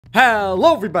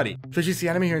Hello everybody! FishyC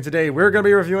Anime here, and today we're going to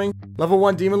be reviewing Level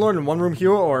 1 Demon Lord and 1 Room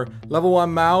Hero, or Level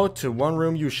 1 Mao to 1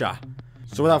 Room Yusha.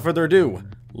 So without further ado,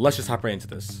 let's just hop right into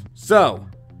this. So,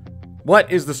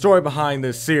 what is the story behind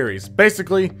this series?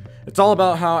 Basically, it's all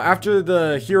about how after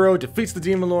the hero defeats the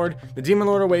Demon Lord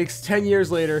awakes 10 years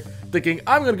later, thinking,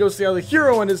 I'm going to go see how the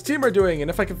hero and his team are doing,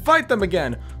 and if I can fight them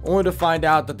again, only to find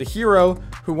out that the hero,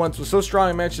 who once was so strong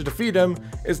and managed to defeat him,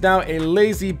 is now a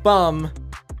lazy bum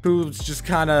who's just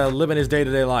kind of living his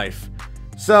day-to-day life.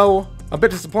 So, a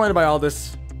bit disappointed by all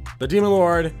this, the Demon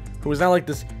Lord, who is now like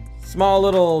this small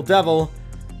little devil,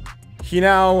 he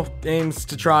now aims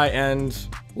to try and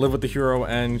live with the hero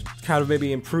and kind of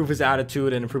maybe improve his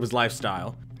attitude and improve his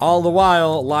lifestyle. All the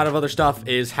while, a lot of other stuff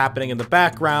is happening in the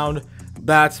background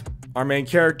that our main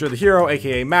character, the hero,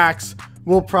 aka Max,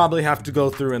 will probably have to go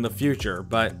through in the future.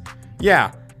 But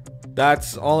yeah,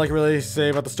 that's all I can really say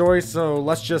about the story, so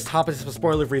let's just hop into some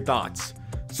spoiler-free thoughts.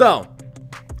 So,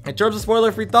 in terms of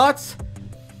spoiler-free thoughts,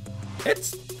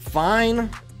 it's fine.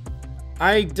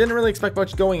 I didn't really expect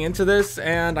much going into this,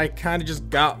 and I kind of just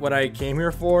got what I came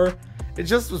here for. It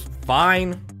just was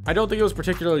fine. I don't think it was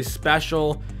particularly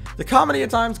special. The comedy at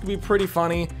times could be pretty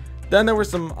funny. Then there were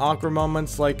some awkward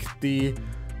moments, like the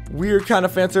weird kind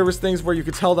of fan service things where you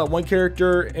could tell that one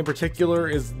character in particular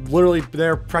is literally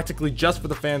there practically just for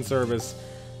the fan service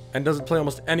and doesn't play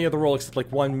almost any other role except like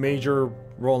one major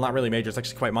role. Not really major, it's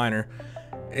actually quite minor.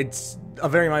 It's a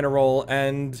very minor role,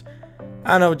 and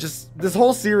I don't know, just this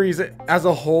whole series as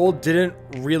a whole didn't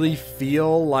really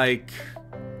feel like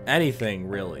anything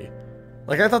really.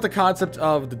 Like, I thought the concept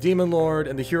of the Demon Lord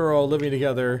and the hero living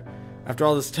together after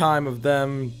all this time of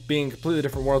them being completely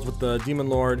different worlds, with the Demon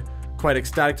Lord quite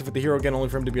ecstatic to fit the hero again, only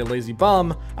for him to be a lazy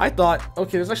bum, I thought,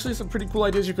 okay, there's actually some pretty cool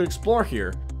ideas you could explore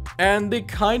here. And they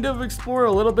kind of explore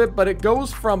a little bit, but it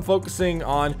goes from focusing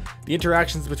on the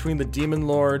interactions between the Demon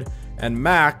Lord and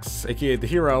Max, aka the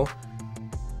hero,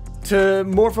 to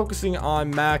more focusing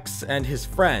on Max and his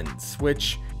friends,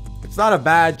 which it's not a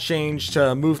bad change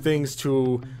to move things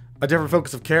to a different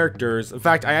focus of characters. In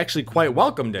fact, I actually quite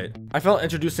welcomed it. I felt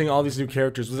introducing all these new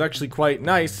characters was actually quite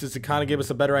nice, since it kind of gave us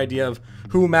a better idea of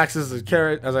who Max is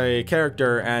as a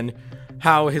character and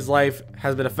how his life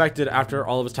has been affected after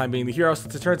all of his time being the hero,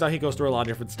 since it turns out he goes through a lot of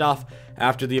different stuff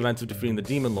after the events of defeating the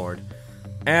Demon Lord.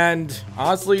 And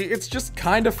honestly, it's just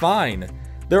kind of fine.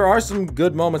 There are some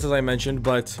good moments, as I mentioned,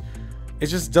 but it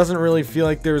just doesn't really feel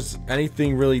like there's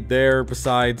anything really there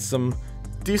besides some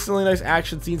decently nice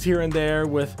action scenes here and there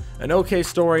with an okay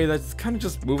story that's kind of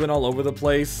just moving all over the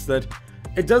place. That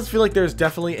it does feel like there's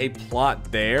definitely a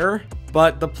plot there,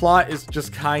 but the plot is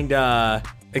just kind of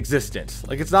existent.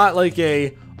 Like, it's not like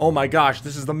a, oh my gosh,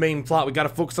 this is the main plot, we gotta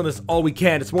focus on this all we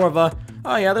can. It's more of a,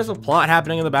 oh yeah, there's a plot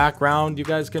happening in the background, you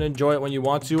guys can enjoy it when you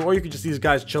want to, or you could just see these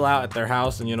guys chill out at their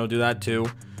house and, you know, do that too.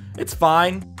 It's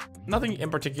fine. Nothing in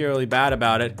particularly bad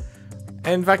about it.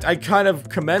 And in fact, I kind of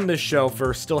commend this show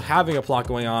for still having a plot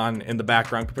going on in the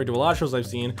background compared to a lot of shows I've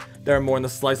seen that are more in the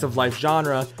slice of life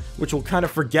genre, which will kind of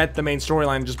forget the main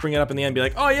storyline and just bring it up in the end and be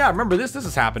like, oh yeah, remember this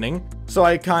is happening. So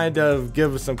I kind of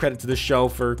give some credit to this show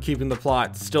for keeping the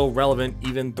plot still relevant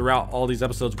even throughout all these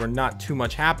episodes where not too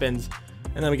much happens.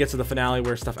 And then we get to the finale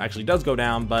where stuff actually does go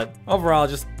down, but overall,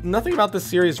 just nothing about this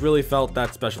series really felt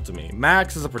that special to me.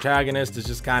 Max as a protagonist is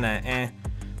just kind of eh.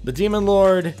 The Demon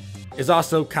Lord is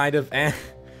also kind of eh.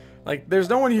 Like, there's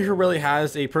no one here who really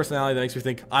has a personality that makes me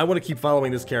think, I want to keep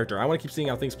following this character. I want to keep seeing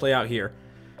how things play out here.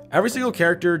 Every single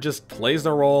character just plays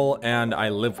their role, and I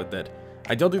live with it.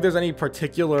 I don't think there's any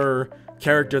particular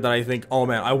character that I think, oh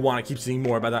man, I want to keep seeing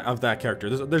more about of that character.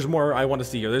 There's more I want to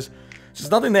see here. There's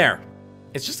just nothing there.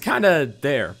 It's just kind of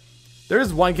there. There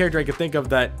is one character I could think of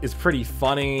that is pretty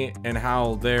funny and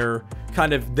how they're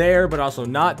kind of there, but also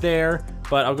not there.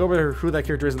 But I'll go over who that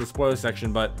character is in the spoiler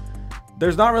section, but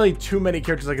there's not really too many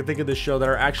characters I can think of this show that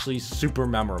are actually super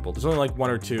memorable. There's only like one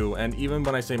or two, and even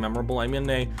when I say memorable, I mean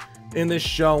in this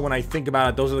show, when I think about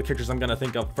it, those are the characters I'm gonna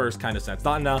think of first kind of sense.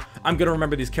 Not in a, I'm gonna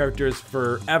remember these characters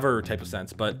forever type of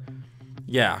sense, but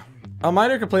yeah. A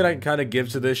minor complaint I can kind of give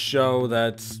to this show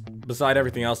that's beside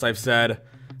everything else I've said,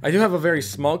 I do have a very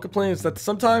small complaint, is that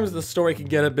sometimes the story can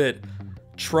get a bit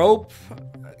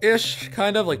trope-ish,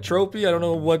 kind of like tropey. I don't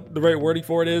know what the right wording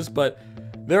for it is, but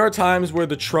there are times where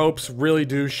the tropes really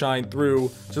do shine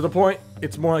through to the point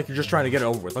it's more like you're just trying to get it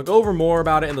over with. I'll go over more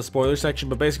about it in the spoiler section,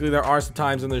 but basically there are some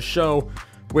times in this show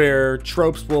where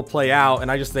tropes will play out,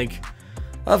 and I just think,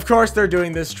 of course they're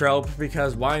doing this trope,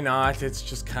 because why not? It's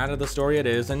just kind of the story it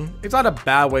is, and it's not a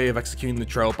bad way of executing the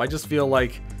trope. I just feel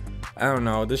like, I don't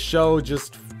know, this show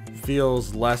just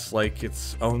feels less like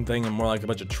its own thing and more like a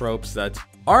bunch of tropes that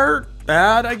are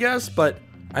bad, I guess, but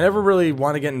I never really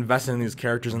want to get invested in these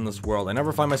characters in this world. I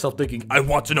never find myself thinking, I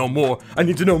want to know more, I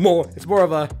need to know more. It's more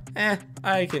of a,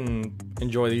 I can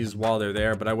enjoy these while they're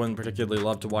there, but I wouldn't particularly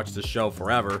love to watch this show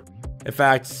forever. In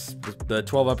fact, the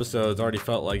 12 episodes already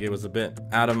felt like it was a bit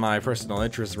out of my personal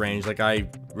interest range. Like, I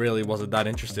really wasn't that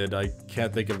interested. I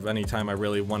can't think of any time I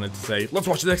really wanted to say, let's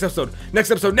watch the next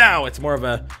episode now! It's more of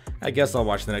a, I guess I'll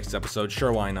watch the next episode,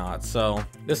 sure, why not? So,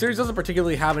 the series doesn't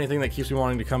particularly have anything that keeps me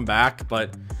wanting to come back,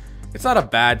 but it's not a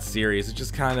bad series. It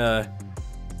just kind of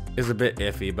is a bit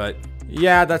iffy, but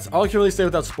yeah, that's all I can really say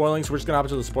without spoiling, so we're just gonna hop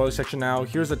into the spoiler section now.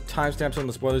 Here's the timestamps on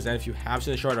the spoilers, and if you have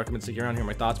seen the show, I'd recommend sticking around here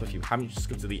my thoughts, but if you haven't, just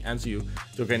skip to the end so you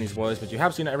don't get any spoilers. But if you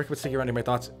have seen it, I recommend sticking around here my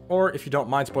thoughts, or if you don't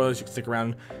mind spoilers, you can stick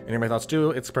around and hear my thoughts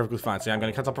too. It's perfectly fine. So yeah, I'm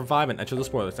gonna cut up from 5 and enter the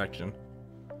spoiler section.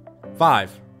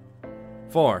 5,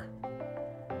 4,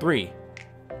 3,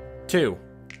 2,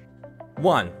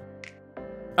 1.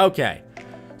 Okay,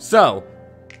 so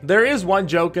there is one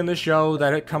joke in the show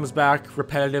that it comes back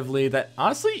repetitively that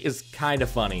honestly is kind of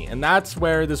funny, and that's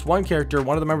where this one character,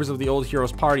 one of the members of the old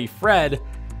heroes party, Fred,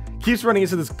 keeps running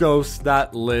into this ghost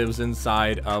that lives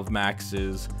inside of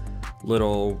Max's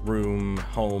little room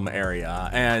home area.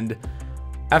 And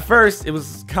at first it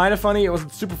was kind of funny. It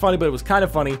wasn't super funny, but it was kind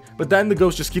of funny. But then the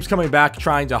ghost just keeps coming back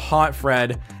trying to haunt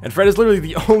Fred, and Fred is literally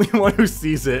the only one who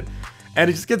sees it. And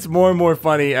it just gets more and more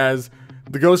funny as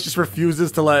the ghost just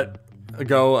refuses to let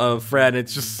go of Fred.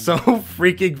 It's just so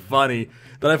freaking funny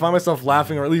that I find myself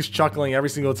laughing, or at least chuckling, every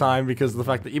single time, because of the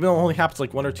fact that even though it only happens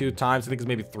like 1 or 2 times, I think it's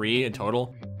maybe 3 in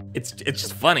total, it's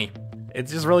just funny.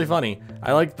 It's just really funny.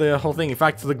 I like the whole thing. In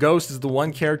fact, the ghost is the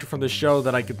one character from the show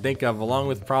that I could think of, along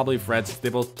with probably Fred, since they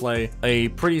both play a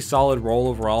pretty solid role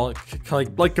overall.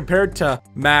 Like compared to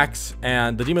Max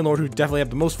and the Demon Lord, who definitely have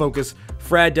the most focus,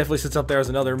 Fred definitely sits up there as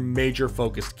another major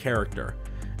focused character.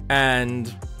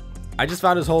 And I just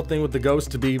found his whole thing with the ghost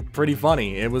to be pretty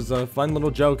funny. It was a fun little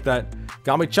joke that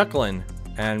got me chuckling.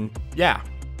 And yeah,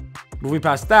 moving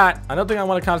past that, another thing I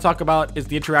want to kind of talk about is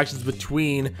the interactions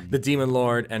between the Demon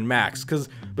Lord and Max. Because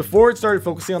before it started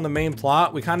focusing on the main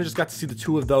plot, we kind of just got to see the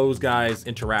two of those guys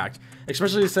interact.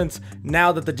 Especially since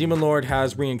now that the Demon Lord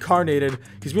has reincarnated,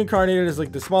 he's reincarnated as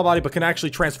like the small body, but can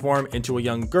actually transform into a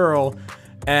young girl.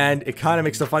 And it kind of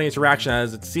makes a funny interaction,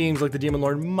 as it seems like the Demon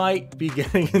Lord might be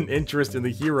getting an interest in the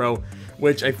hero,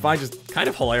 which I find just kind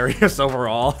of hilarious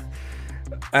overall.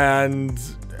 And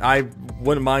I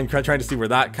wouldn't mind trying to see where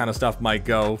that kind of stuff might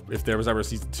go if there was ever a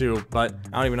season 2, but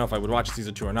I don't even know if I would watch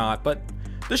season 2 or not. But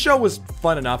the show was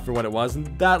fun enough for what it was,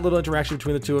 and that little interaction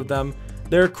between the two of them,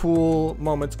 their cool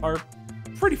moments are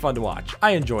pretty fun to watch.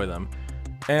 I enjoy them.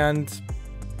 And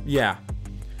yeah.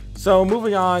 So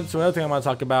moving on to another thing I want to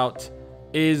talk about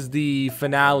is the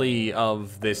finale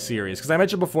of this series, because I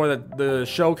mentioned before that the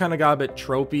show kind of got a bit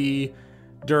tropey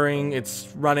during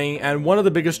its running, and one of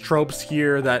the biggest tropes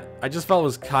here that I just felt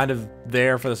was kind of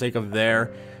there for the sake of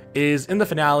there is in the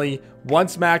finale,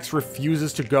 once Max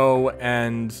refuses to go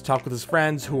and talk with his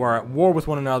friends who are at war with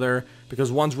one another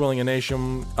because one's ruling a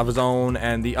nation of his own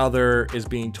and the other is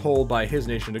being told by his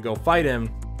nation to go fight him,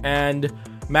 and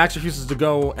Max refuses to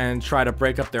go and try to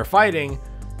break up their fighting.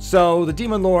 So the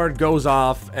Demon Lord goes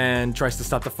off and tries to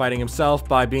stop the fighting himself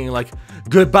by being like,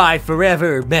 goodbye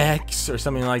forever, Max, or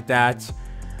something like that.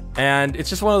 And it's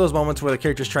just one of those moments where the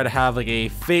characters try to have like a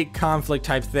fake conflict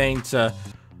type thing to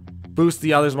boost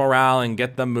the others' morale and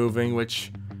get them moving,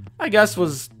 which I guess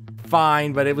was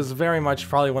fine, but it was very much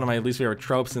probably one of my least favorite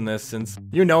tropes in this, since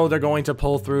you know they're going to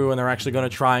pull through and they're actually going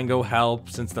to try and go help,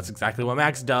 since that's exactly what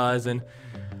Max does. And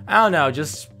I don't know,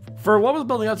 just for what was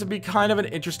building up to be kind of an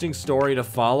interesting story to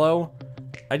follow,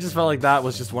 I just felt like that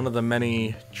was just one of the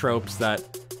many tropes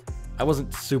that I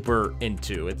wasn't super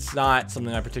into. It's not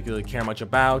something I particularly care much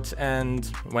about, and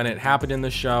when it happened in the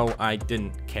show, I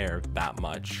didn't care that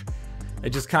much.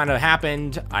 It just kind of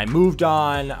happened, I moved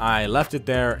on, I left it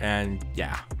there, and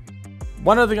yeah.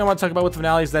 One other thing I want to talk about with the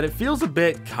finale is that it feels a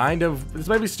bit kind of, this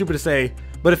might be stupid to say,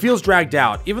 but it feels dragged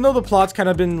out. Even though the plot's kind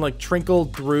of been like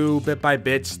trickled through bit by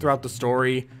bit throughout the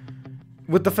story,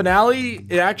 with the finale,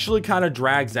 it actually kind of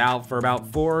drags out for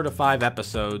about 4 to 5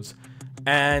 episodes.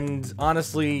 And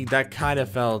honestly, that kind of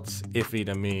felt iffy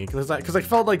to me, because I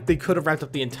felt like they could have wrapped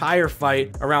up the entire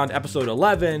fight around episode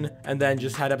 11 and then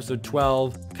just had episode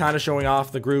 12 kind of showing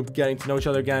off the group getting to know each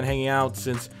other again, hanging out,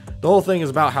 since the whole thing is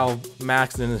about how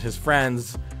Max and his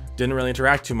friends didn't really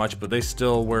interact too much, but they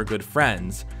still were good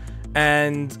friends.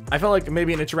 And I felt like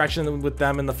maybe an interaction with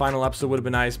them in the final episode would have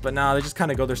been nice, but nah, they just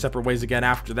kind of go their separate ways again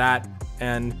after that.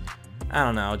 And I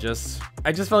don't know, I just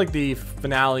felt like the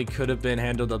finale could have been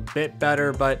handled a bit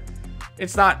better, but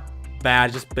it's not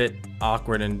bad, just a bit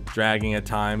awkward and dragging at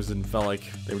times, and felt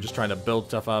like they were just trying to build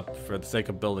stuff up for the sake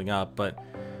of building up. But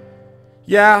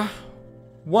yeah,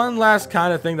 one last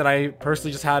kind of thing that I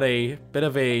personally just had a bit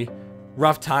of a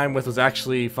rough time with was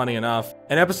actually funny enough.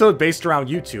 An episode based around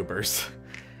YouTubers.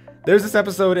 There's this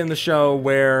episode in the show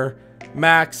where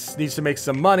Max needs to make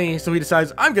some money, so he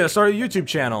decides, I'm gonna start a YouTube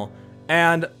channel.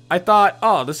 And I thought,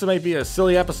 oh, this might be a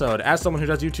silly episode. As someone who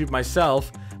does YouTube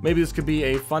myself, maybe this could be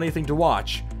a funny thing to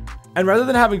watch. And rather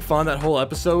than having fun that whole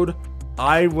episode,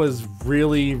 I was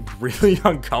really, really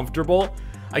uncomfortable.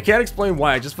 I can't explain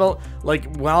why. I just felt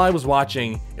like while I was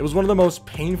watching, it was one of the most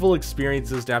painful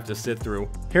experiences to have to sit through.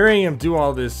 Hearing him do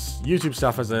all this YouTube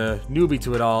stuff as a newbie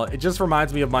to it all, it just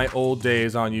reminds me of my old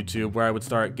days on YouTube where I would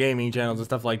start gaming channels and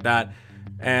stuff like that.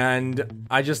 And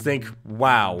I just think,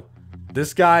 wow,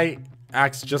 this guy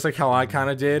acts just like how I kind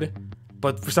of did.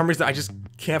 But for some reason, I just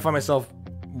can't find myself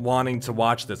wanting to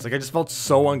watch this. Like, I just felt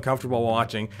so uncomfortable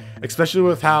watching, especially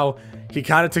with how he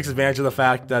kind of takes advantage of the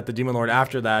fact that the Demon Lord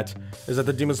after that is that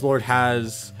the Demon Lord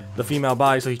has the female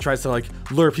body, so he tries to like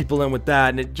lure people in with that.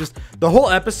 And it just, the whole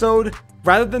episode,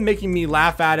 rather than making me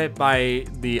laugh at it by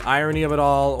the irony of it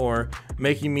all or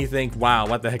making me think, wow,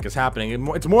 what the heck is happening,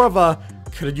 it's more of a,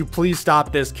 could you please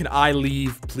stop this? Can I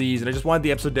leave, please? And I just wanted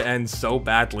the episode to end so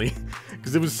badly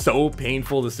because it was so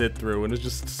painful to sit through and it was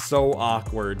just so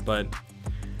awkward. But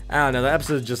I don't know, the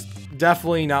episode is just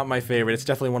definitely not my favorite. It's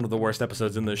definitely one of the worst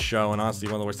episodes in this show, and honestly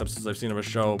one of the worst episodes I've seen of a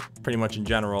show pretty much in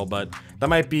general. But that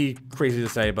might be crazy to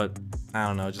say, but I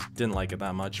don't know, just didn't like it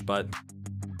that much. But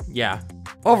yeah,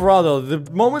 overall though,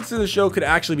 the moments in the show could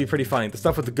actually be pretty funny. The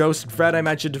stuff with the Ghost and Fred I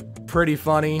mentioned, pretty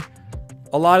funny.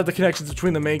 A lot of the connections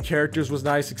between the main characters was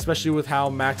nice, especially with how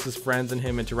Max's friends and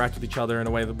him interact with each other in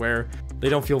a way that where they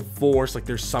don't feel forced, like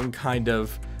there's some kind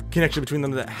of connection between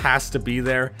them that has to be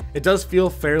there. It does feel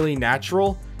fairly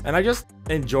natural, and I just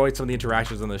enjoyed some of the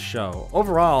interactions on this show.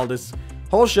 Overall, this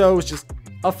whole show was just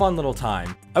a fun little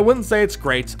time. I wouldn't say it's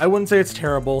great. I wouldn't say it's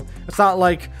terrible. It's not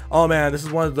like, oh man, this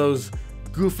is one of those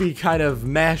goofy kind of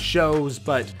meh shows,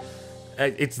 but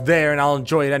it's there and I'll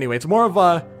enjoy it anyway. It's more of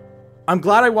a, I'm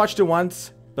glad I watched it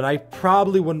once, but I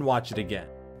probably wouldn't watch it again.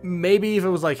 Maybe if it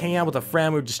was like hanging out with a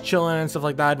friend, we were just chilling and stuff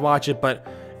like that, I'd watch it. But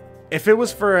if it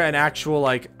was for an actual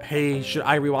like, hey, should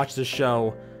I rewatch this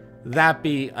show? That'd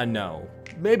be a no.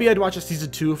 Maybe I'd watch a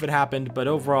season 2 if it happened, but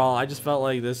overall, I just felt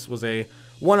like this was a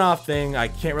one-off thing. I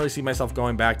can't really see myself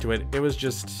going back to it. It was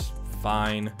just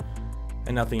fine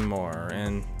and nothing more.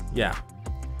 And yeah,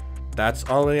 that's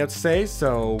all I have to say.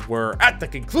 So we're at the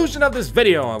conclusion of this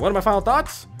video. What are my final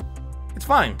thoughts? It's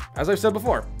fine. As I've said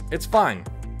before, it's fine.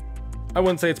 I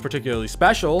wouldn't say it's particularly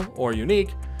special or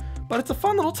unique, but it's a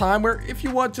fun little time where if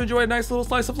you want to enjoy a nice little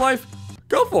slice of life,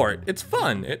 go for it. It's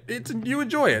fun. You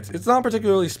enjoy it. It's not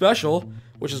particularly special,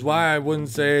 which is why I wouldn't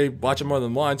say watch it more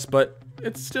than once, but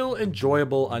it's still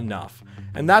enjoyable enough.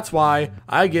 And that's why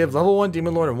I give Level 1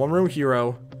 Demon Lord and One Room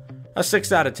Hero a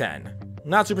 6 out of 10.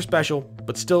 Not super special,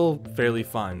 but still fairly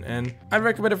fun. And I'd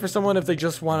recommend it for someone if they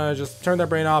just want to just turn their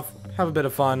brain off, have a bit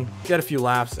of fun, get a few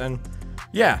laughs, and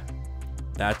yeah.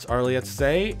 That's all I have to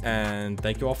say, and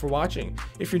thank you all for watching.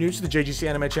 If you're new to the JGC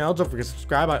Anime channel, don't forget to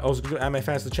subscribe. I also do anime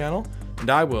fans to the channel, and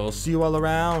I will see you all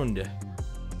around.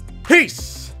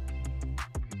 Peace!